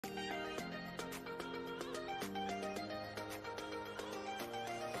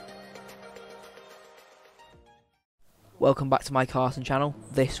Welcome back to my karting channel.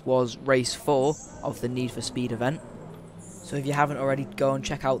 This was race 4 of the Need for Speed event. So if you haven't already, go and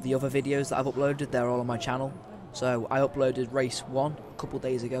check out the other videos that I've uploaded. They're all on my channel. So I uploaded race 1 a couple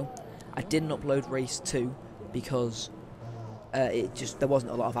days ago. I didn't upload race 2 because there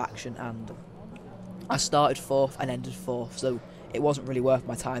wasn't a lot of action, and I started 4th and ended 4th, so it wasn't really worth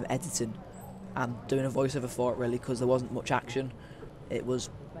my time editing and doing a voiceover for it, really, because there wasn't much action. It was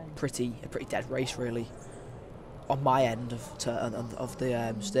a pretty dead race, really, on my end of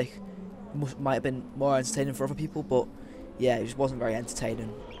the stick. Might have been more entertaining for other people, but yeah, it just wasn't very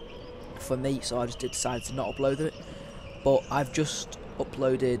entertaining for me, so I just decided to not upload it. But I've just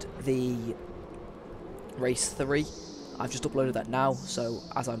uploaded the race 3. I've just uploaded that now, so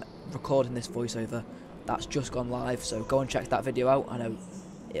as I'm recording this voiceover, that's just gone live, so go and check that video out. I know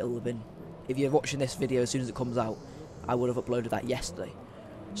it'll have been, if you're watching this video as soon as it comes out, I would have uploaded that yesterday.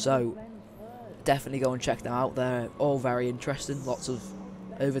 So definitely go and check them out. They're all very interesting, lots of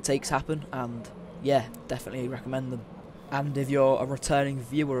overtakes happen, and yeah, definitely recommend them. And if you're a returning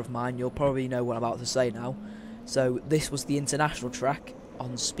viewer of mine, you'll probably know what I'm about to say now. So this was the international track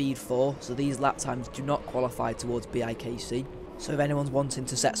on Speed 4, so these lap times do not qualify towards BIKC. So if anyone's wanting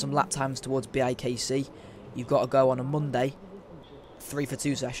to set some lap times towards BIKC, you've got to go on a Monday 3 for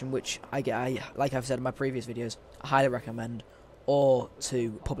 2 session, which I like I've said in my previous videos, I highly recommend, or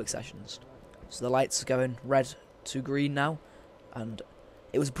 2 public sessions. So the lights are going red to green now, and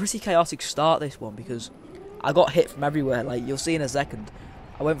it was a pretty chaotic start, this one, because I got hit from everywhere. Like you'll see in a second,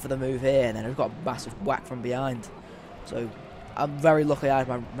 I went for the move here and then I got a massive whack from behind. So I'm very lucky I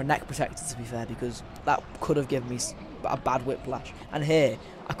had my neck protected, to be fair, because that could have given me a bad whiplash. And here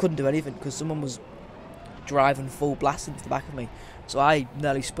I couldn't do anything because someone was driving full blast into the back of me, so I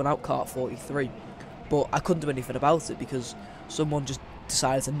nearly spun out kart 43, but I couldn't do anything about it because someone just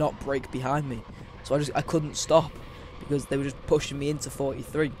decided to not brake behind me, so I couldn't stop because they were just pushing me into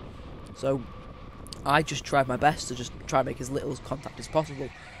 43. So I just tried my best to just try and make as little contact as possible,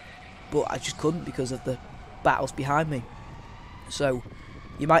 but I just couldn't because of the battles behind me. So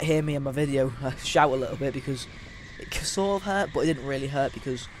you might hear me in my video shout a little bit because it sort of hurt, but it didn't really hurt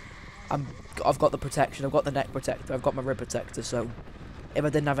because I've got the protection, I've got the neck protector, I've got my rib protector. So if I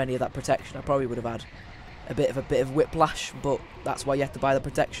didn't have any of that protection, I probably would have had a bit of whiplash. But that's why you have to buy the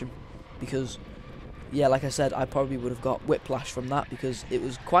protection, because yeah, like I said, I probably would have got whiplash from that because it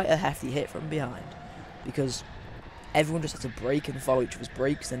was quite a hefty hit from behind. Because everyone just had to brake and follow each other's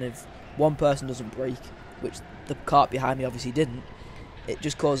brakes, and if one person doesn't brake, which the kart behind me obviously didn't, it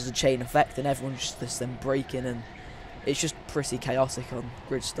just causes a chain effect and everyone just then braking, and it's just pretty chaotic on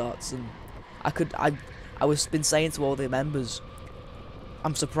grid starts. And I was been saying to all the members,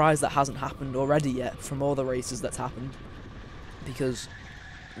 I'm surprised that hasn't happened already yet from all the races that's happened, because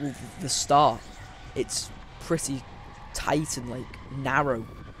with the start it's pretty tight and like narrow.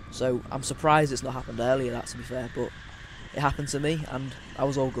 So I'm surprised it's not happened earlier, that, to be fair, but it happened to me and I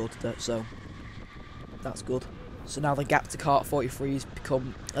was all good, so that's good. So now the gap to kart 43 has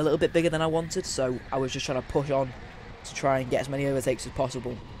become a little bit bigger than I wanted, so I was just trying to push on to try and get as many overtakes as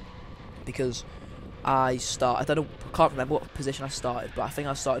possible, because I can't remember what position I started, but I think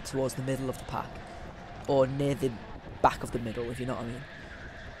I started towards the middle of the pack, or near the back of the middle, if you know what I mean.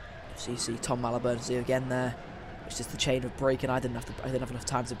 So you see Tom Maliburn's here again there. It's just the chain of braking. I didn't have enough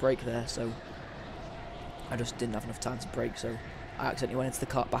time to brake there, so I just didn't have enough time to brake. So I accidentally went into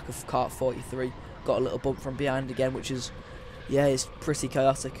the back of kart 43. Got a little bump from behind again, which is, yeah, it's pretty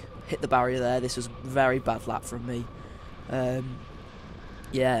chaotic. Hit the barrier there. This was a very bad lap from me.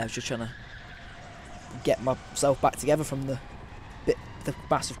 Yeah, I was just trying to get myself back together from the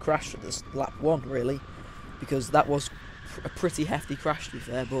massive crash at this lap 1, really, because that was a pretty hefty crash, to be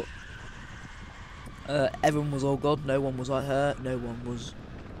fair. But everyone was all good, no one was hurt, no one was,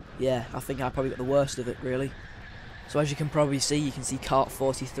 yeah, I think I probably got the worst of it, really. So as you can probably see, you can see kart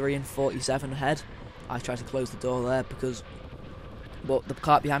 43 and 47 ahead. I tried to close the door there because, well, the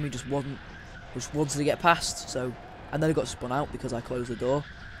kart behind me just wanted to get past, so I nearly got spun out because I closed the door.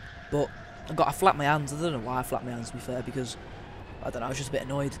 But I flapped my hands. I don't know why I flapped my hands, to be fair, because I don't know, I was just a bit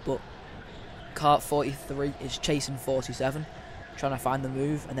annoyed. But kart 43 is chasing 47, trying to find the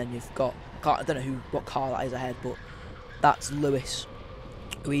move, and then you've got I don't know what car that is ahead, but that's Lewis,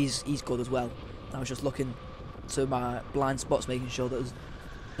 who he's good as well. I was just looking to my blind spots, making sure that there's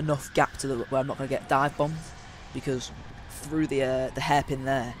enough gap to where I'm not going to get dive bombed, because through the hairpin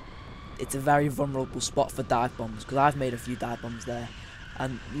there, it's a very vulnerable spot for dive bombs, because I've made a few dive bombs there,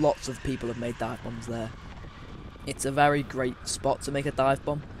 and lots of people have made dive bombs there. It's a very great spot to make a dive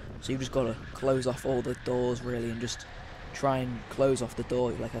bomb, so you've just got to close off all the doors, really, and just try and close off the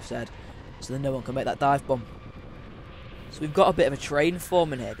door, like I've said, so that no one can make that dive bomb. So we've got a bit of a train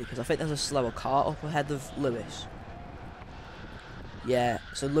forming here because I think there's a slower car up ahead of Lewis. Yeah,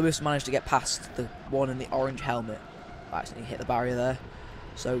 so Lewis managed to get past the one in the orange helmet. I accidentally hit the barrier there.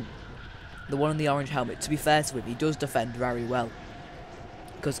 So the one in the orange helmet, to be fair to him, he does defend very well.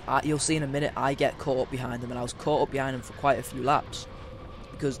 Because you'll see in a minute, I get caught up behind him, and I was caught up behind him for quite a few laps.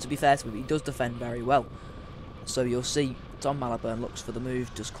 Because to be fair to him, he does defend very well. So you'll see Tom Malaburn looks for the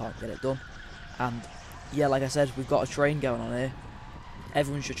move, just can't get it done. And yeah, like I said, we've got a train going on here.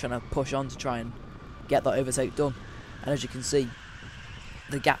 Everyone's just trying to push on to try and get that overtake done. And as you can see,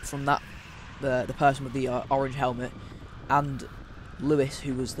 the gap from that, the person with the orange helmet and Lewis,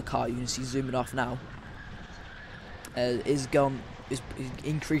 who was the car you can see zooming off now, is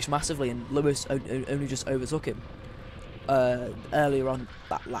increased massively, and Lewis only just overtook him earlier on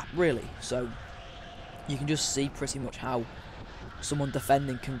that lap, really. So you can just see pretty much how someone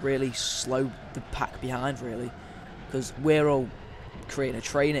defending can really slow the pack behind, really, because we're all creating a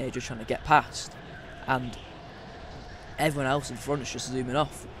train here just trying to get past, and everyone else in front is just zooming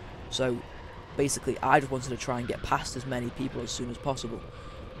off. So basically I just wanted to try and get past as many people as soon as possible,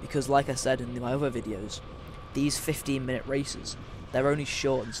 because like I said in my other videos, these 15-minute races, they're only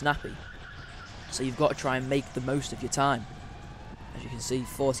short and snappy, so you've got to try and make the most of your time. As you can see,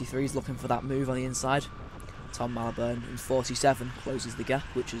 43 is looking for that move on the inside. Tom Malaburn in 47 closes the gap,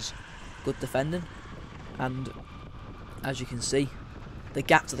 which is good defending. And as you can see, the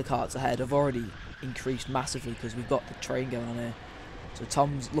gap to the karts ahead have already increased massively because we've got the train going on here. So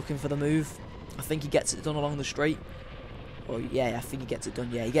Tom's looking for the move. I think he gets it done along the straight. Or yeah, I think he gets it done.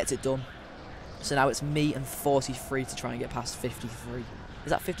 Yeah, he gets it done. So now it's me and 43 to try and get past 53. Is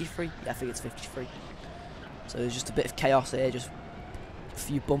that 53? Yeah, I think it's 53. So there's just a bit of chaos here, just a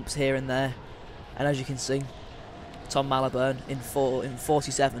few bumps here and there. And as you can see, Tom Malaburn in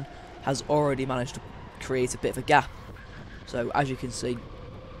 47 has already managed to create a bit of a gap. So as you can see,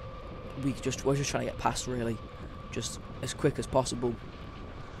 we're just trying to get past, really, just as quick as possible.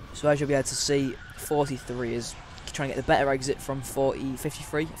 So as you'll be able to see, 43 is trying to get the better exit from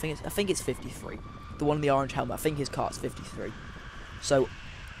 53. I think it's 53. The one in the orange helmet, I think his kart's 53. So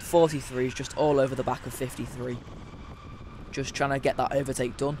 43 is just all over the back of 53, just trying to get that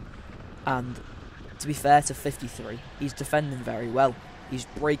overtake done. And to be fair to 53, he's defending very well. He's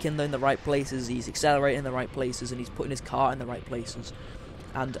braking in the right places, he's accelerating in the right places, and he's putting his car in the right places.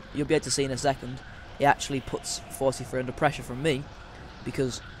 And you'll be able to see in a second, he actually puts 43 under pressure from me,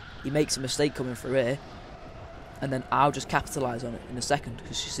 because he makes a mistake coming through here, and then I'll just capitalise on it in a second,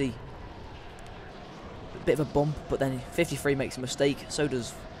 because you see, a bit of a bump, but then 53 makes a mistake, so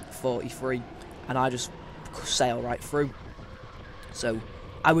does 43, and I just sail right through. So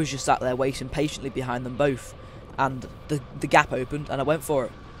I was just sat there waiting patiently behind them both, and the gap opened, and I went for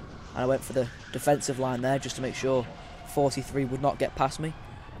it. And I went for the defensive line there just to make sure 43 would not get past me.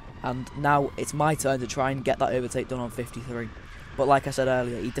 And now it's my turn to try and get that overtake done on 53. But like I said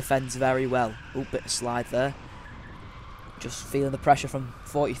earlier, he defends very well. Oh, bit of slide there. Just feeling the pressure from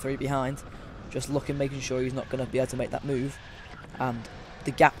 43 behind. Just looking, making sure he's not going to be able to make that move. And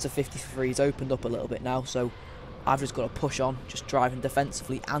the gap to 53 has opened up a little bit now, so I've just got to push on, just driving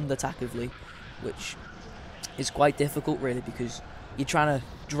defensively and attackively, which is quite difficult, really, because you're trying to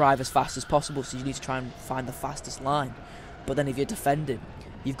drive as fast as possible, so you need to try and find the fastest line. But then if you're defending,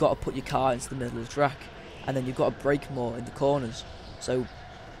 you've got to put your car into the middle of the track, and then you've got to brake more in the corners. So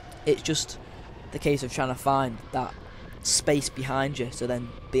it's just the case of trying to find that space behind you to then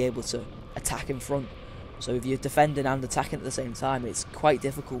be able to attack in front. So if you're defending and attacking at the same time, it's quite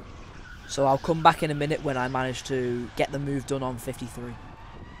difficult. So I'll come back in a minute when I manage to get the move done on 53.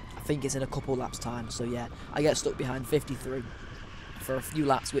 I think it's in a couple laps time, so yeah, I get stuck behind 53 for a few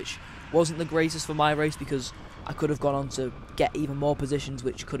laps, which wasn't the greatest for my race, because I could have gone on to get even more positions,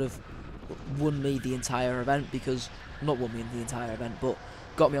 which could have won me the entire event, because, not won me the entire event, but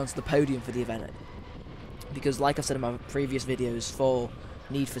got me onto the podium for the event. Because like I said in my previous videos for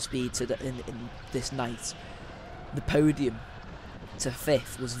Need for Speed in this night, the podium to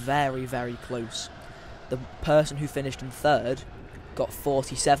 5th was very, very close. The person who finished in 3rd got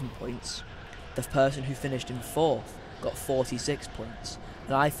 47 points, the person who finished in 4th got 46 points,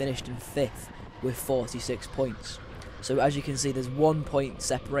 and I finished in 5th with 46 points. So as you can see, there's 1 point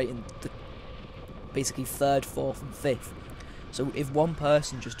separating the basically 3rd, 4th and 5th. So if one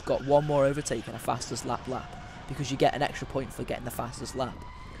person just got one more overtake in a fastest lap, because you get an extra point for getting the fastest lap.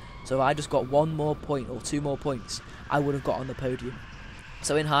 So if I just got 1 more point or 2 more points, I would have got on the podium.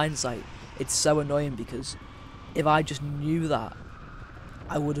 So in hindsight, it's so annoying, because if I just knew that,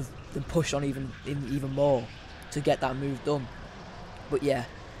 I would have been pushed on even more to get that move done. But yeah,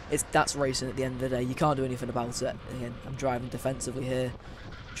 that's racing at the end of the day. You can't do anything about it. Again, I'm driving defensively here,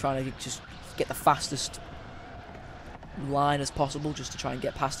 trying to just get the fastest line as possible just to try and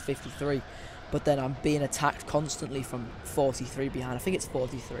get past 53. But then I'm being attacked constantly from 43 behind. I think it's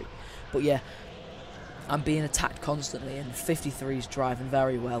 43. But yeah, I'm being attacked constantly, and 53 is driving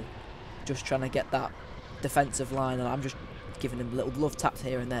very well, just trying to get that defensive line, and I'm just giving him little love taps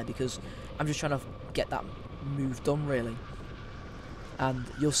here and there because I'm just trying to get that move done really. And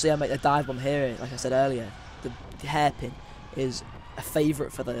you'll see I make the dive bomb here, like I said earlier. The hairpin is a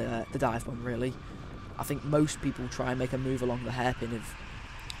favourite for the dive bomb really. I think most people try and make a move along the hairpin if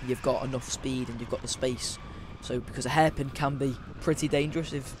you've got enough speed and you've got the space. So because a hairpin can be pretty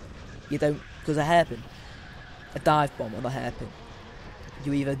dangerous if you don't, because a dive bomb on a hairpin,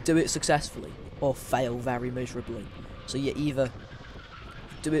 you either do it successfully or fail very miserably. So you either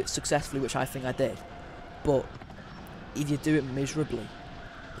do it successfully, which I think I did, but if you do it miserably,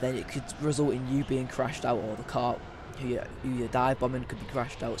 then it could result in you being crashed out, or the car who you're dive bombing could be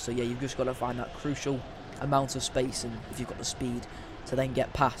crashed out. So yeah, you've just got to find that crucial amount of space, and if you've got the speed to then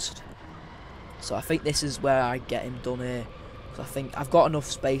get past. So I think this is where I get him done here, because I think I've got enough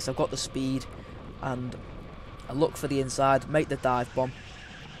space, I've got the speed, and I look for the inside, make the dive bomb.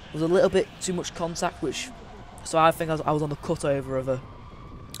 There was a little bit too much contact, so I think I was on the cutover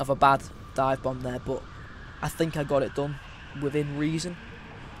of a bad dive bomb there, but I think I got it done within reason.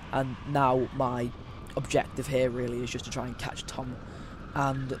 And now my objective here really is just to try and catch Tom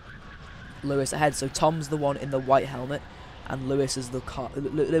and Lewis ahead. So Tom's the one in the white helmet, and Lewis is the cart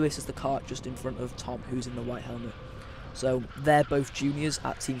just in front of Tom, who's in the white helmet. So they're both juniors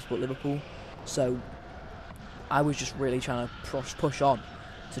at TeamSport Liverpool. So I was just really trying to push on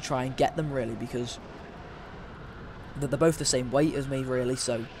to try and get them really, because they're both the same weight as me really.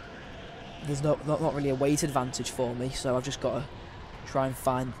 So there's not really a weight advantage for me. So I've just got to try and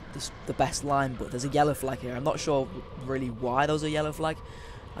find the best line. But there's a yellow flag here. I'm not sure really why there was a yellow flag.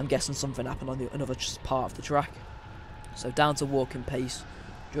 I'm guessing something happened on another part of the track. So down to walking pace,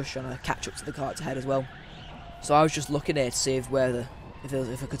 just trying to catch up to the carts ahead as well. So I was just looking here to see if I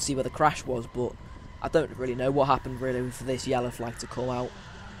could see where the crash was, but I don't really know what happened really for this yellow flag to come out.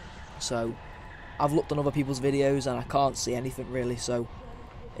 So I've looked on other people's videos and I can't see anything really, so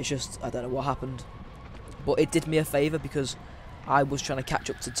it's just, I don't know what happened. But it did me a favour because I was trying to catch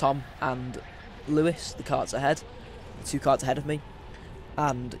up to Tom and Lewis, the carts ahead, the two carts ahead of me.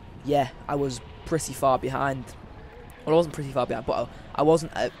 And yeah, I was pretty far behind. Well, I wasn't pretty far behind, but I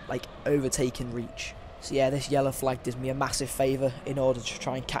wasn't like overtaking reach. So yeah, this yellow flag did me a massive favour in order to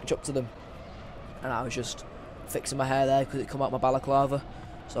try and catch up to them. And I was just fixing my hair there because it come out my balaclava.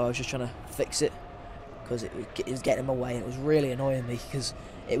 So I was just trying to fix it because it was getting in my way, and it was really annoying me because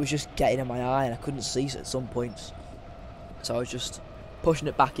it was just getting in my eye and I couldn't see it at some points. So I was just pushing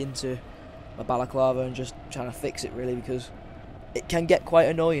it back into my balaclava and just trying to fix it really, because it can get quite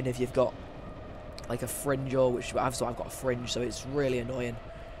annoying if you've got like a fringe, or I've got a fringe, so it's really annoying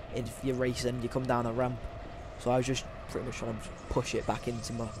if you're racing, you come down a ramp. So I was just pretty much trying to push it back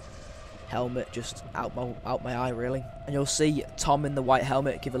into my helmet, just out my eye really. And you'll see Tom in the white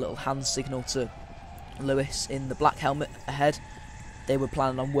helmet give a little hand signal to Lewis in the black helmet ahead. They were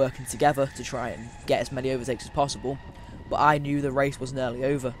planning on working together to try and get as many overtakes as possible, but I knew the race was nearly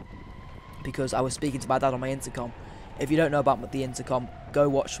over because I was speaking to my dad on my intercom. If you don't know about the intercom, go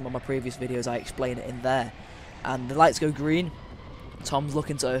watch some of my previous videos, I explain it in there. And the lights go green, Tom's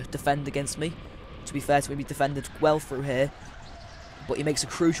looking to defend against me. To be fair to him, he defended well through here, but he makes a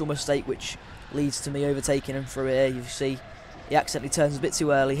crucial mistake which leads to me overtaking him through here. You see, he accidentally turns a bit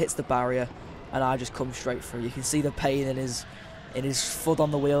too early, hits the barrier, and I just come straight through. You can see the pain in his foot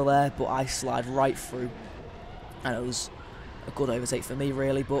on the wheel there, but I slide right through, and it was a good overtake for me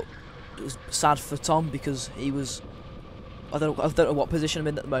really. But it was sad for Tom because he was, I don't know what position I'm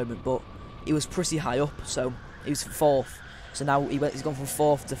in at the moment, but he was pretty high up, so he was 4th. So now he's gone from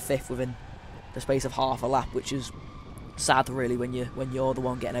 4th to 5th within the space of half a lap, which is sad really when you're the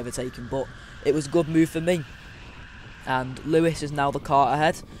one getting overtaken. But it was a good move for me. And Lewis is now the cart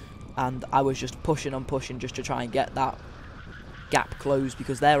ahead, and I was just pushing just to try and get that gap closed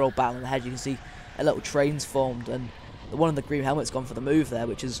because they're all battling ahead. You can see a little train's formed, and the one in the green helmet's gone for the move there,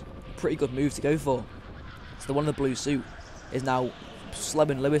 which is a pretty good move to go for. So the one in the blue suit is now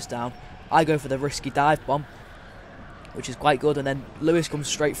slowing Lewis down. I go for the risky dive bomb, which is quite good, and then Lewis comes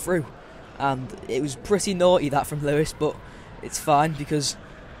straight through. And it was pretty naughty that from Lewis, but it's fine because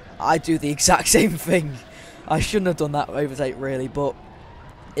I do the exact same thing. I shouldn't have done that overtake really, but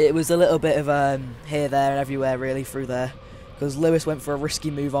it was a little bit of here, there and everywhere really through there, because Lewis went for a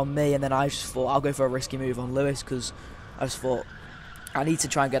risky move on me, and then I just thought I'll go for a risky move on Lewis because I just thought I need to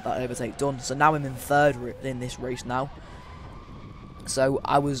try and get that overtake done. So now I'm in third in this race now. So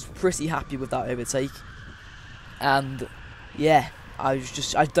I was pretty happy with that overtake. And yeah, I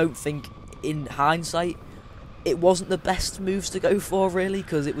don't think in hindsight it wasn't the best moves to go for really,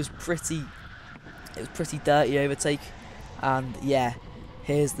 because it was pretty dirty overtake. And yeah,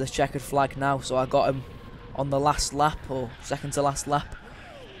 here's the checkered flag now. So I got him on the last lap, or second to last lap.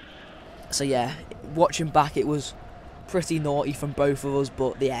 So yeah, watching back, it was pretty naughty from both of us,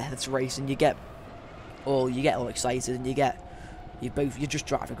 but yeah, it's racing. You get all excited, and you just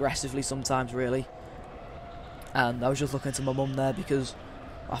drive aggressively sometimes, really. And I was just looking to my mum there, because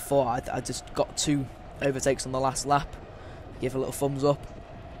I thought I just got 2 overtakes on the last lap. Give a little thumbs up,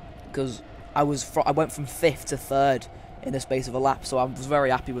 because I went from 5th to 3rd in the space of a lap, so I was very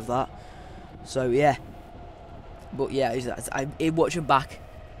happy with that. So yeah, but yeah, watching back,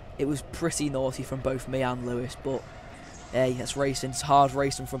 it was pretty naughty from both me and Lewis, but hey, it's racing. It's hard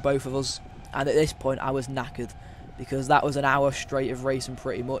racing from both of us, and at this point I was knackered, because that was an hour straight of racing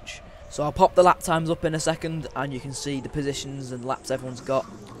pretty much. So I'll pop the lap times up in a second, and you can see the positions and laps everyone's got.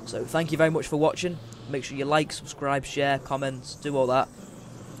 So thank you very much for watching. Make sure you like, subscribe, share, comments, do all that,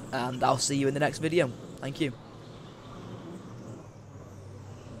 and I'll see you in the next video. Thank you.